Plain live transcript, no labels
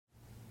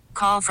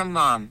Call from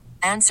mom.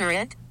 Answer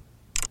it.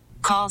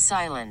 Call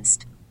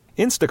silenced.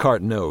 Instacart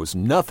knows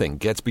nothing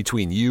gets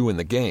between you and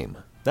the game.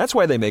 That's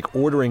why they make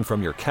ordering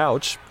from your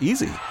couch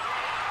easy.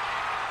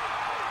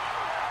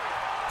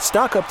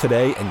 Stock up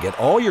today and get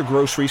all your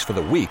groceries for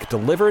the week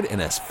delivered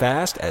in as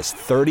fast as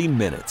 30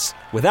 minutes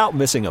without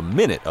missing a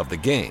minute of the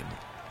game.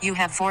 You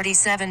have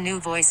 47 new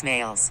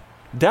voicemails.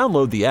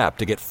 Download the app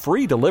to get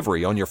free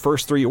delivery on your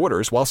first 3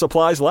 orders while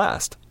supplies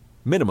last.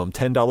 Minimum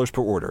 $10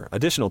 per order.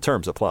 Additional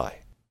terms apply.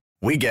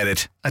 We get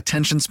it.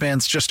 Attention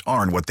spans just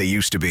aren't what they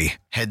used to be.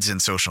 Heads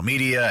in social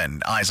media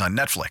and eyes on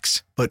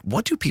Netflix. But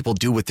what do people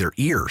do with their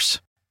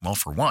ears? Well,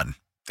 for one,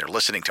 they're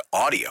listening to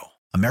audio.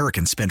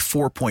 Americans spend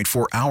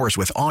 4.4 hours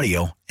with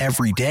audio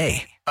every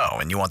day. Oh,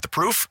 and you want the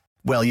proof?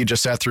 Well, you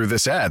just sat through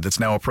this ad that's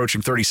now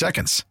approaching 30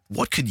 seconds.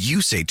 What could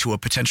you say to a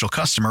potential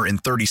customer in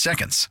 30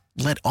 seconds?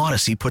 Let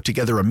Odyssey put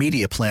together a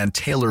media plan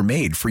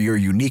tailor-made for your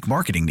unique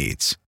marketing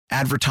needs.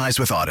 Advertise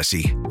with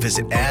Odyssey.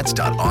 Visit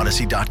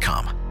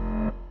ads.odyssey.com.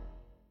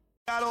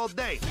 All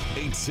day.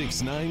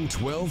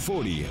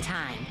 869-1240.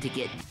 Time to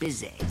get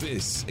busy.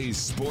 This is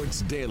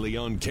Sports Daily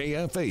on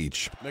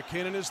KFH.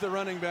 McKinnon is the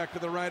running back to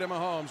the right of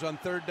Mahomes on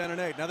 3rd down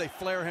and 8. Now they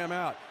flare him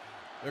out.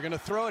 They're going to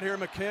throw it here.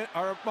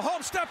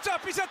 Mahomes steps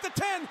up. He's at the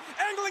 10,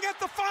 angling at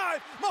the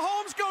 5.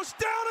 Mahomes goes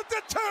down at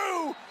the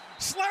 2.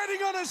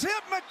 Sliding on his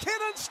hip,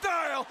 McKinnon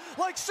style,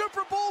 like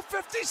Super Bowl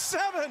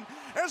 57,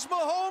 as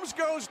Mahomes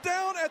goes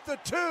down at the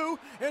 2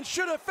 and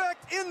should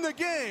affect in the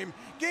game,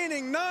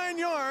 gaining 9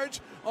 yards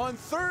on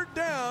 3rd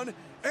down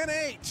and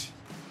 8,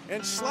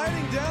 and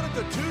sliding down at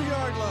the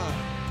 2-yard line.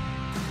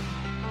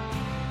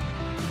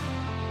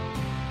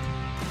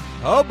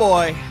 Oh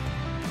boy,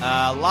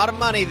 a lot of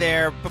money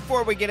there.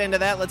 Before we get into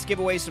that, let's give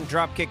away some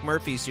Dropkick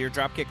Murphys here.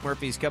 Dropkick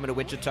Murphys coming to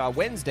Wichita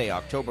Wednesday,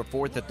 October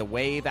 4th at the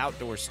Wave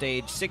Outdoor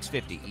Stage,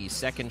 650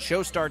 East 2nd.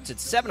 Show starts at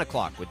 7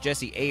 o'clock with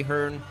Jesse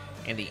Ahern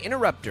and the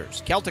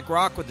Interrupters. Celtic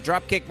Rock with the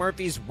Dropkick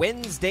Murphys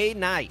Wednesday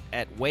night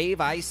at Wave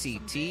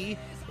ICT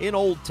in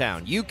Old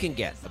Town. You can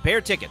get a pair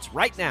of tickets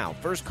right now.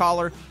 First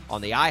caller on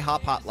the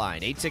IHOP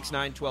hotline,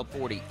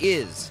 869-1240,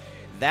 is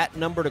that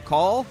number to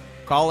call.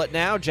 Call it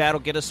now. Jad will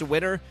get us a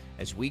winner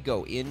as we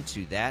go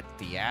into that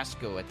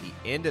fiasco at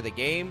the end of the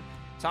game.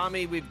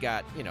 Tommy, we've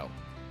got,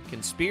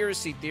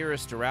 conspiracy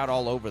theorists are out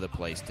all over the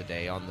place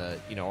today on the,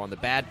 on the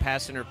bad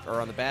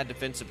on the bad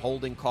defensive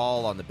holding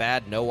call, on the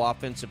bad no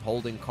offensive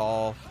holding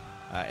call.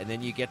 And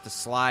then you get the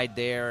slide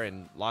there,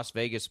 and Las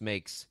Vegas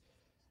makes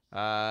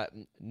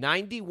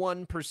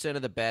 91%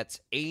 of the bets,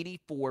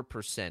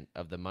 84%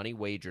 of the money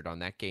wagered on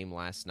that game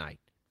last night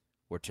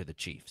were to the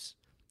Chiefs.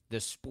 The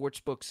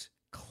sportsbooks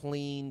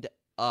cleaned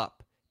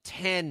up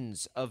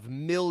tens of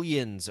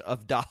millions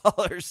of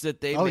dollars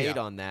that they made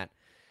on that.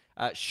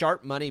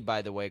 Sharp money,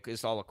 by the way,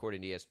 it's all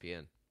according to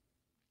ESPN.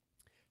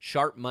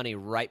 Sharp money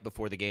right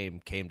before the game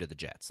came to the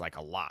Jets, like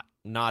a lot.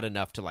 Not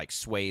enough to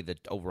sway the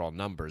overall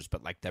numbers,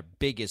 but the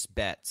biggest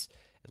bets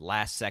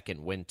last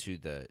second went to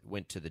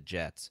the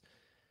Jets.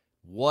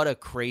 What a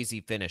crazy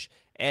finish.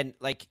 And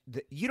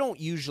you don't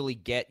usually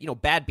get,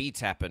 bad beats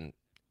happen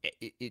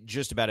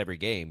just about every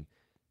game.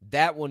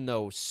 That one,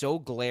 though, so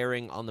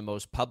glaring on the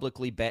most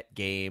publicly bet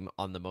game,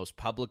 on the most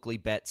publicly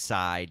bet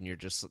side, and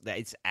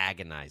it's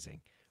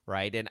agonizing,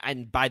 right?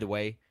 And by the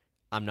way,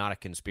 I'm not a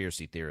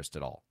conspiracy theorist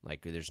at all.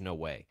 There's no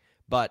way.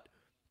 But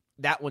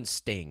that one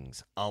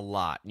stings a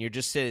lot. And you're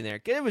just sitting there.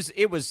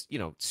 It was,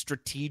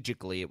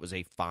 strategically, it was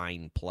a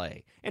fine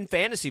play. And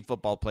fantasy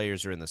football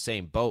players are in the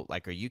same boat.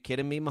 Are you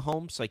kidding me,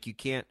 Mahomes? You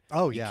can't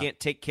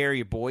take care of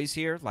your boys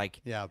here.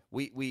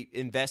 We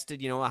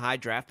invested, a high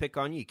draft pick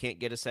on you. You can't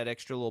get us that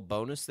extra little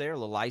bonus there, a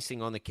little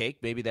icing on the cake.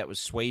 Maybe that was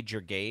swayed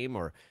your game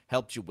or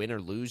helped you win or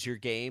lose your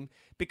game,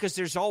 because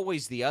there's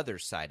always the other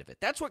side of it.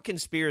 That's what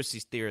conspiracy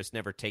theorists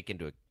never take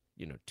into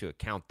to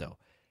account, though.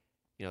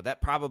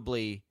 That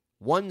probably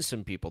won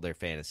some people their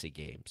fantasy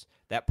games.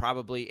 That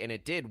probably, and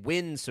it did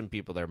win some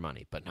people their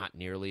money, but not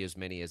nearly as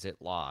many as it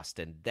lost.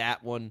 And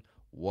that one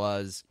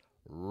was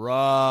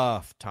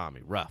rough,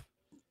 Tommy, rough.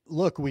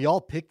 Look, we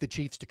all picked the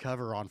Chiefs to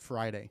cover on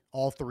Friday.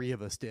 All three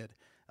of us did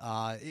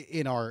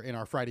in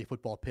our Friday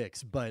football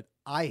picks. But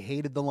I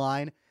hated the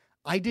line.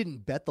 I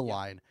didn't bet the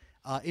line.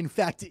 In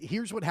fact,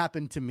 here's what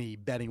happened to me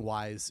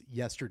betting-wise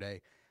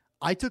yesterday.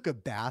 I took a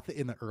bath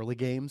in the early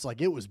games.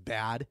 It was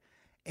bad.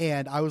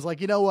 And I was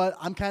like, you know what?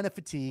 I'm kind of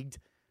fatigued.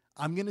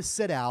 I'm going to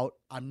sit out.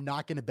 I'm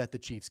not going to bet the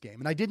Chiefs game.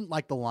 And I didn't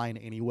like the line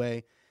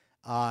anyway.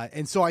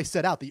 And so I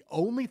set out. The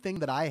only thing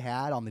that I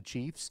had on the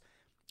Chiefs,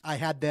 I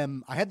had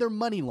their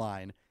money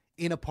line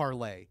in a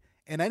parlay.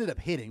 And I ended up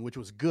hitting, which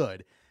was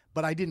good.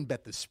 But I didn't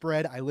bet the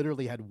spread. I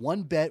literally had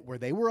one bet where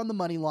they were on the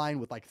money line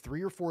with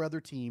 3 or 4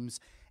 other teams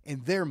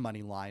and their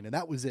money line. And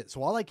that was it.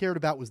 So all I cared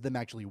about was them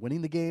actually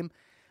winning the game.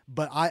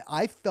 But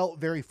I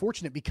felt very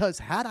fortunate, because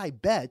had I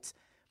bet,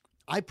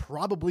 I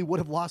probably would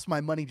have lost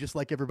my money just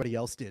like everybody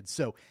else did.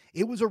 So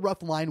it was a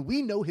rough line.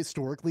 We know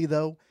historically,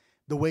 though,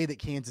 the way that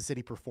Kansas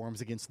City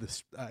performs against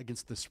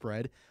the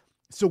spread.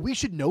 So we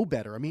should know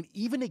better. I mean,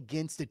 even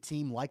against a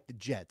team like the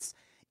Jets,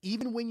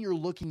 even when you're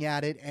looking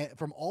at it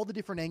from all the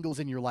different angles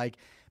and you're like,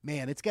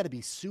 man, it's got to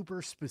be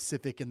super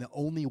specific in the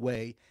only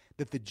way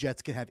that the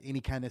Jets can have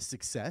any kind of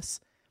success.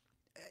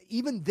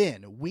 Even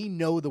then, we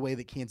know the way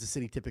that Kansas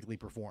City typically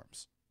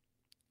performs.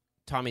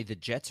 Tommy, the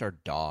Jets are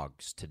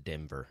dogs to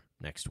Denver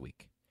next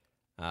week.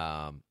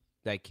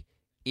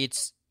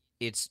 It's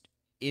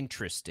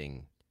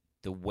interesting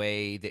the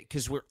way that,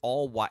 because we're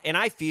all and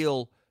I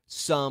feel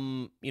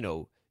some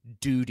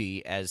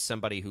duty as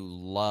somebody who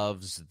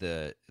loves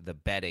the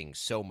betting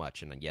so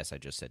much, and yes, I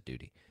just said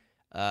duty,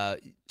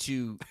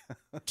 to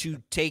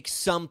take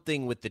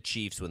something with the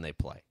Chiefs when they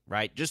play,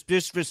 right? Just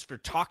for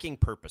talking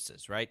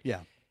purposes, right?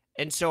 Yeah.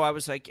 And so I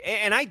was like,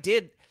 and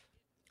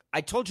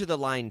I told you the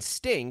line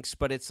stinks,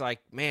 but it's like,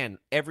 man,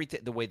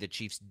 everything, the way the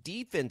Chiefs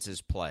defense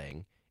is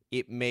playing,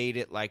 it made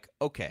it like,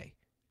 okay,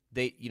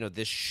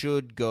 this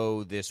should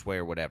go this way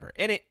or whatever.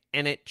 And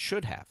it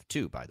should have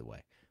too, by the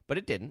way, but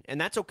it didn't.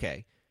 And that's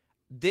okay.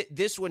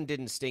 This one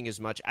didn't sting as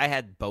much. I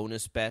had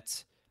bonus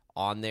bets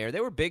on there.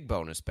 They were big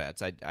bonus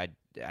bets. I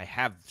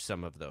have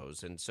some of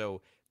those. And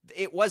so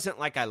it wasn't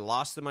like I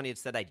lost the money.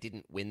 It's that I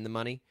didn't win the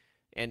money.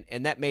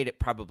 And that made it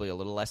probably a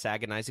little less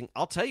agonizing.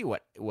 I'll tell you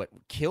what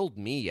killed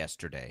me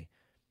yesterday,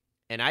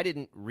 and I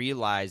didn't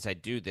realize I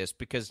do this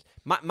because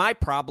my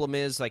problem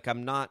is, like,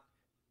 I'm not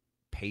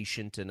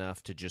patient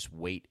enough to just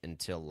wait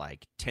until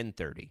like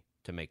 10:30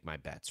 to make my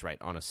bets,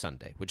 right, on a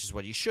Sunday, which is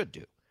what you should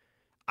do.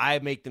 I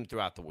make them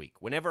throughout the week.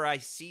 Whenever I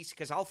see,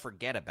 because I'll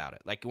forget about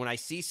it. Like when I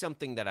see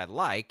something that I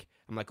like,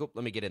 I'm like, oh,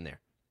 let me get in there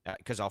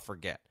because I'll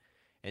forget.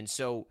 And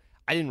so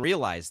I didn't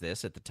realize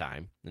this at the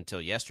time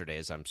until yesterday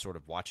as I'm sort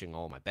of watching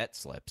all my bet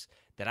slips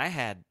that I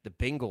had the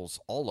Bengals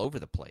all over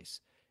the place.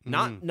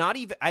 Not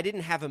even, I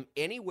didn't have them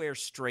anywhere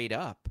straight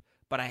up,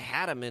 but I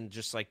had them in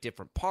just like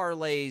different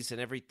parlays and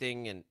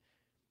everything. And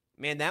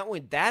man,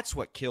 that's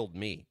what killed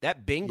me.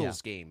 That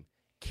Bengals game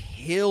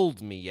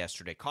killed me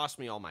yesterday. Cost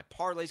me all my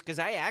parlays because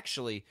I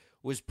actually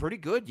was pretty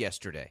good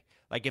yesterday.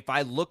 Like if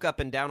I look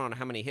up and down on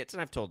how many hits,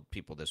 and I've told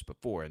people this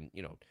before, and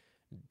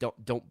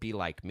don't be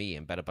like me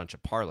and bet a bunch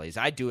of parlays.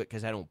 I do it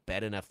because I don't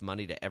bet enough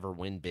money to ever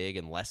win big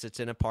unless it's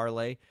in a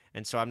parlay.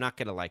 And so I'm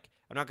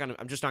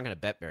just not gonna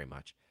bet very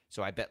much.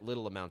 So I bet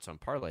little amounts on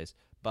parlays,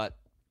 but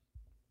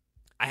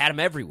I had them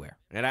everywhere.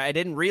 And I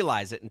didn't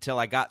realize it until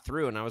I got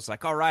through and I was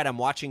like, all right, I'm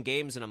watching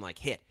games and I'm like,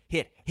 hit.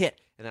 And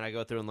then I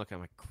go through and look, I'm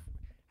like, I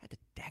had the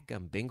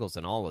dadgum Bengals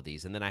in all of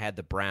these. And then I had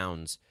the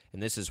Browns,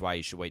 and this is why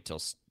you should wait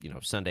till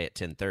Sunday at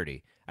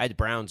 10:30. I had the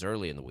Browns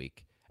early in the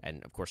week.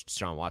 And, of course,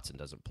 Deshaun Watson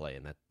doesn't play,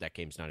 and that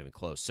game's not even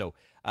close. So,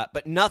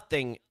 but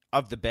nothing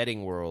of the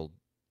betting world,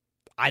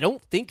 I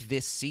don't think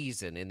this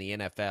season in the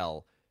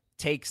NFL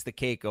takes the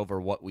cake over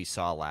what we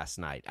saw last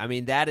night. I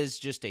mean, that is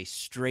just a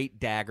straight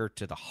dagger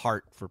to the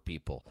heart for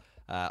people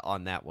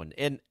on that one.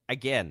 And,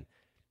 again,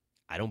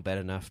 I don't bet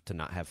enough to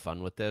not have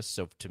fun with this.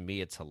 So, to me,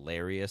 it's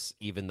hilarious,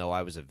 even though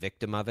I was a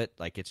victim of it.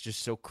 Like, it's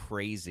just so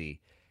crazy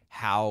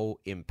how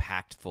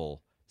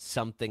impactful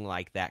something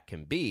like that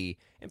can be.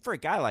 And for a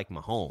guy like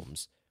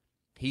Mahomes,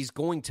 he's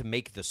going to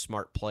make the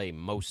smart play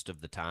most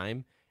of the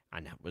time.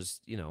 And that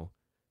was,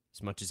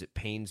 as much as it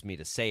pains me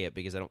to say it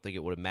because I don't think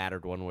it would have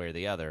mattered one way or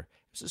the other, it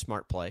was a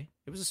smart play.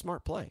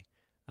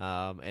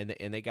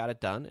 And they got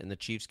it done, and the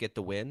Chiefs get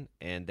the win,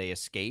 and they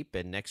escape,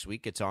 and next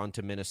week it's on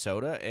to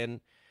Minnesota,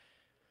 and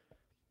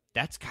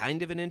that's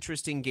kind of an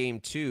interesting game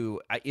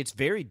too. It's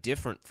very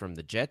different from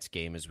the Jets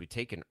game as we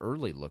take an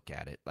early look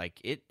at it.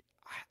 Like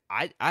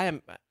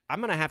I'm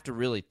going to have to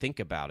really think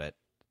about it,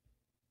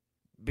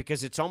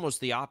 because it's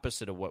almost the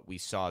opposite of what we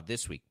saw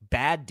this week.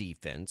 Bad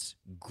defense,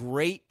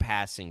 great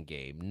passing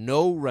game,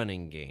 no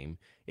running game.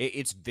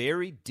 It's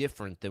very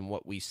different than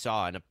what we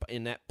saw.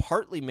 And that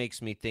partly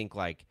makes me think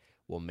like,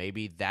 well,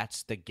 maybe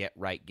that's the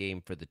get-right game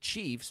for the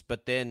Chiefs,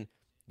 but then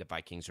the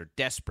Vikings are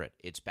desperate.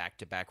 It's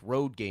back-to-back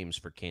road games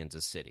for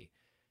Kansas City.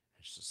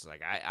 It's just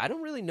like, I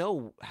don't really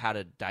know how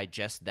to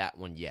digest that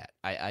one yet.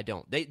 I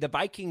don't. The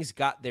Vikings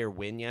got their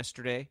win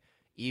yesterday,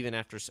 even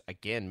after,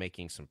 again,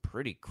 making some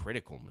pretty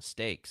critical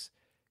mistakes.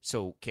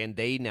 So can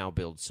they now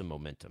build some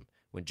momentum?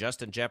 When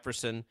Justin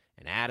Jefferson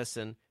and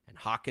Addison and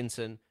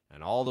Hawkinson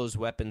and all those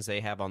weapons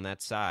they have on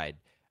that side,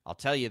 I'll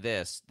tell you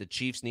this, the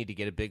Chiefs need to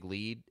get a big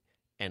lead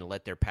and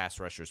let their pass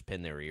rushers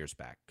pin their ears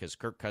back, because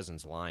Kirk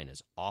Cousins' line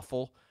is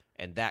awful,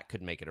 and that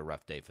could make it a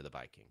rough day for the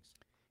Vikings.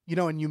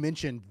 And you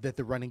mentioned that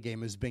the running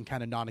game has been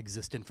kind of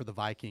non-existent for the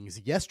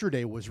Vikings.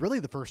 Yesterday was really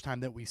the first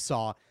time that we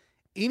saw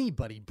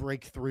anybody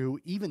break through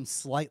even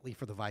slightly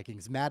for the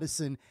Vikings.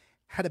 Madison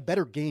had a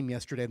better game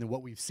yesterday than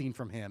what we've seen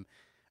from him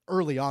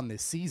early on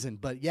this season.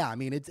 But yeah, I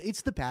mean,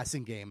 it's the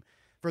passing game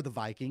for the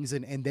Vikings,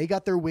 and they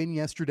got their win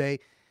yesterday.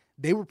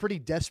 They were pretty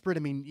desperate.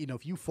 I mean,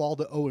 if you fall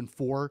to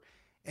 0-4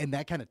 and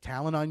that kind of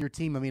talent on your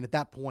team, I mean, at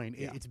that point,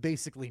 it's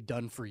basically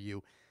done for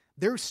you.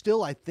 They're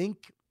still, I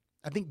think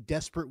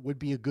desperate would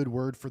be a good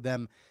word for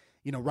them,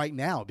 right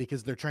now,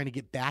 because they're trying to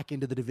get back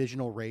into the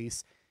divisional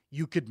race.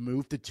 You could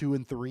move to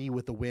 2-3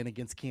 with a win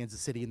against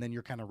Kansas City, and then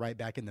you're kind of right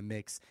back in the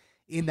mix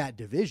in that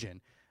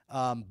division.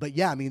 But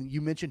yeah, I mean,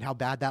 you mentioned how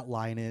bad that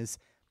line is.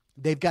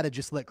 They've got to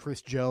just let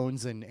Chris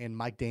Jones and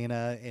Mike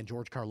Dana and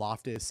George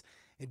Karlaftis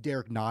and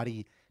Derek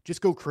Nottie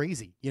just go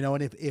crazy,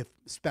 and if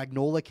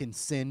Spagnuolo can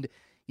send,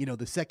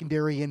 the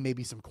secondary in,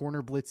 maybe some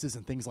corner blitzes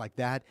and things like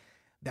that,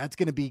 that's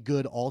going to be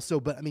good also.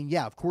 But I mean,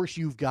 yeah, of course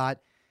you've got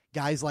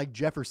guys like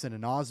Jefferson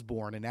and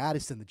Osborne and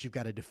Addison that you've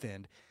got to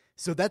defend.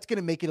 So that's going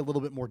to make it a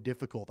little bit more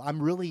difficult.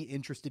 I'm really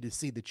interested to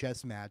see the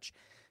chess match,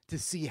 to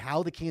see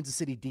how the Kansas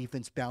City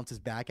defense bounces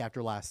back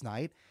after last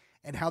night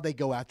and how they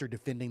go after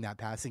defending that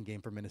passing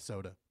game for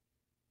Minnesota.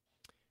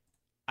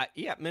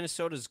 Yeah,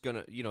 Minnesota's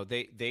going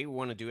to, they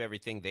want to do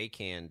everything they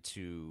can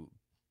to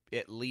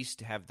at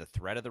least have the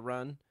threat of the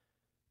run,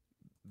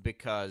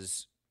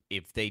 because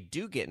if they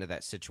do get into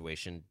that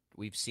situation,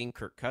 we've seen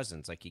Kirk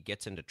Cousins, like he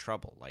gets into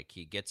trouble, like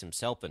he gets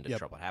himself into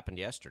trouble. It happened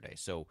yesterday.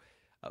 So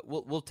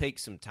we'll take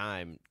some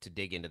time to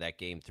dig into that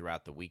game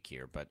throughout the week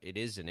here, but it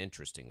is an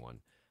interesting one.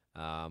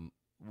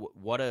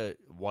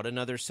 What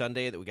another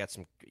Sunday that we got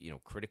some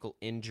critical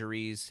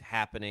injuries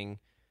happening.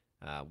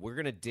 We're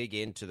going to dig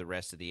into the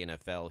rest of the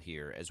NFL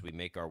here as we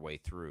make our way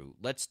through.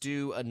 Let's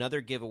do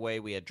another giveaway.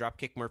 We had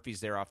Dropkick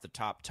Murphys there off the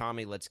top.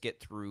 Tommy, let's get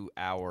through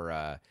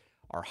our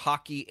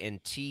hockey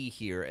and tea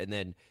here, and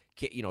then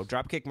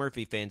Dropkick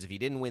Murphy fans, if you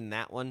didn't win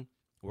that one,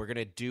 we're going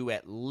to do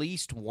at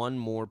least one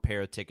more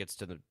pair of tickets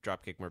to the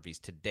Dropkick Murphys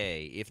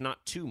today, if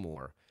not two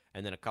more,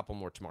 and then a couple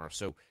more tomorrow.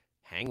 So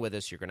hang with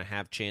us. You're going to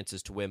have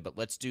chances to win, but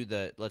let's do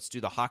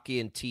the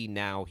hockey and tea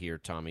now here,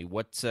 Tommy.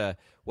 What's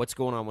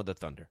going on with the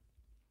Thunder?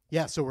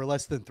 Yeah, so we're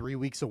less than 3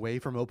 weeks away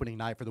from opening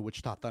night for the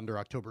Wichita Thunder,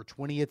 October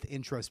 20th,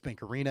 Intrust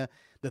Bank Arena.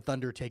 The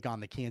Thunder take on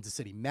the Kansas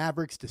City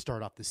Mavericks to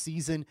start off the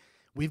season.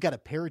 We've got a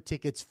pair of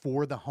tickets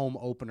for the home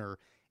opener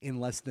in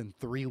less than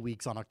 3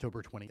 weeks on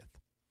October 20th.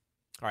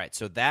 All right,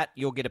 so that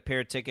you'll get a pair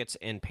of tickets,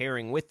 and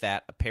pairing with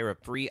that, a pair of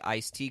free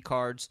iced tea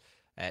cards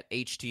at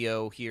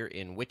HTO here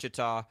in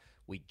Wichita.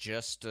 We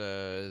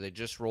they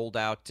just rolled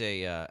out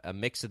a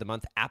mix of the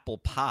month apple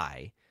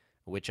pie,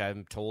 which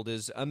I'm told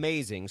is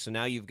amazing. So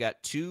now you've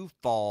got two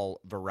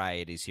fall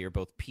varieties here,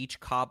 both peach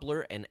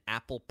cobbler and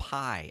apple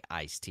pie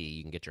iced tea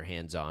you can get your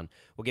hands on.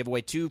 We'll give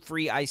away 2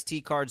 free iced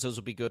tea cards. Those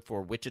will be good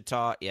for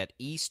Wichita at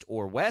East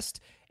or West,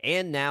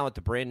 and now at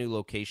the brand new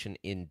location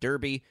in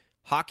Derby.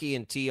 Hockey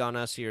and tea on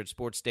us here at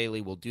Sports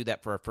Daily. We'll do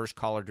that for our first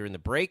caller during the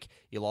break.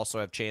 You'll also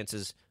have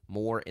chances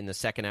more in the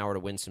second hour to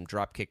win some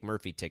Dropkick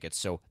Murphy tickets.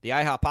 So the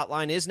IHOP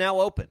hotline is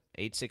now open,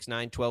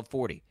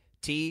 869-1240.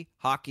 Tea,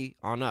 hockey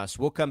on us.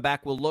 We'll come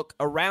back. We'll look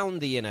around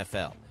the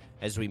NFL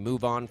as we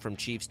move on from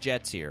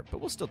Chiefs-Jets here,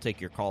 but we'll still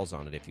take your calls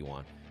on it if you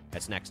want.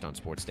 That's next on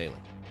Sports Daily.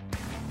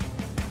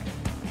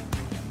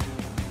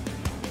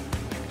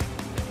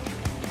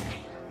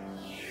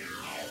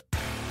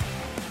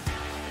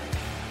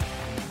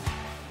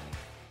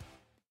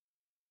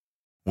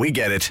 We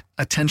get it.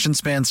 Attention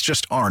spans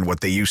just aren't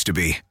what they used to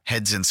be.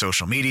 Heads in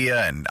social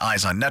media and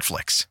eyes on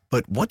Netflix.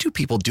 But what do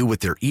people do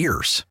with their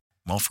ears?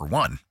 Well, for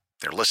one,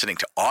 they're listening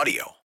to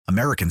audio.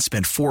 Americans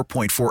spend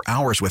 4.4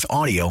 hours with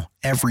audio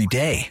every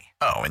day.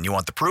 Oh, and you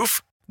want the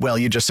proof? Well,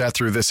 you just sat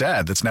through this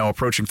ad that's now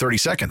approaching 30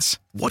 seconds.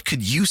 What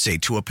could you say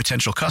to a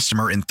potential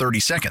customer in 30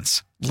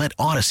 seconds? Let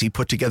Odyssey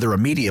put together a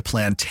media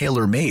plan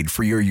tailor-made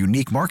for your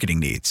unique marketing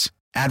needs.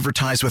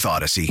 Advertise with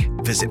Odyssey.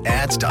 Visit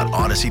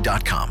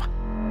ads.odyssey.com.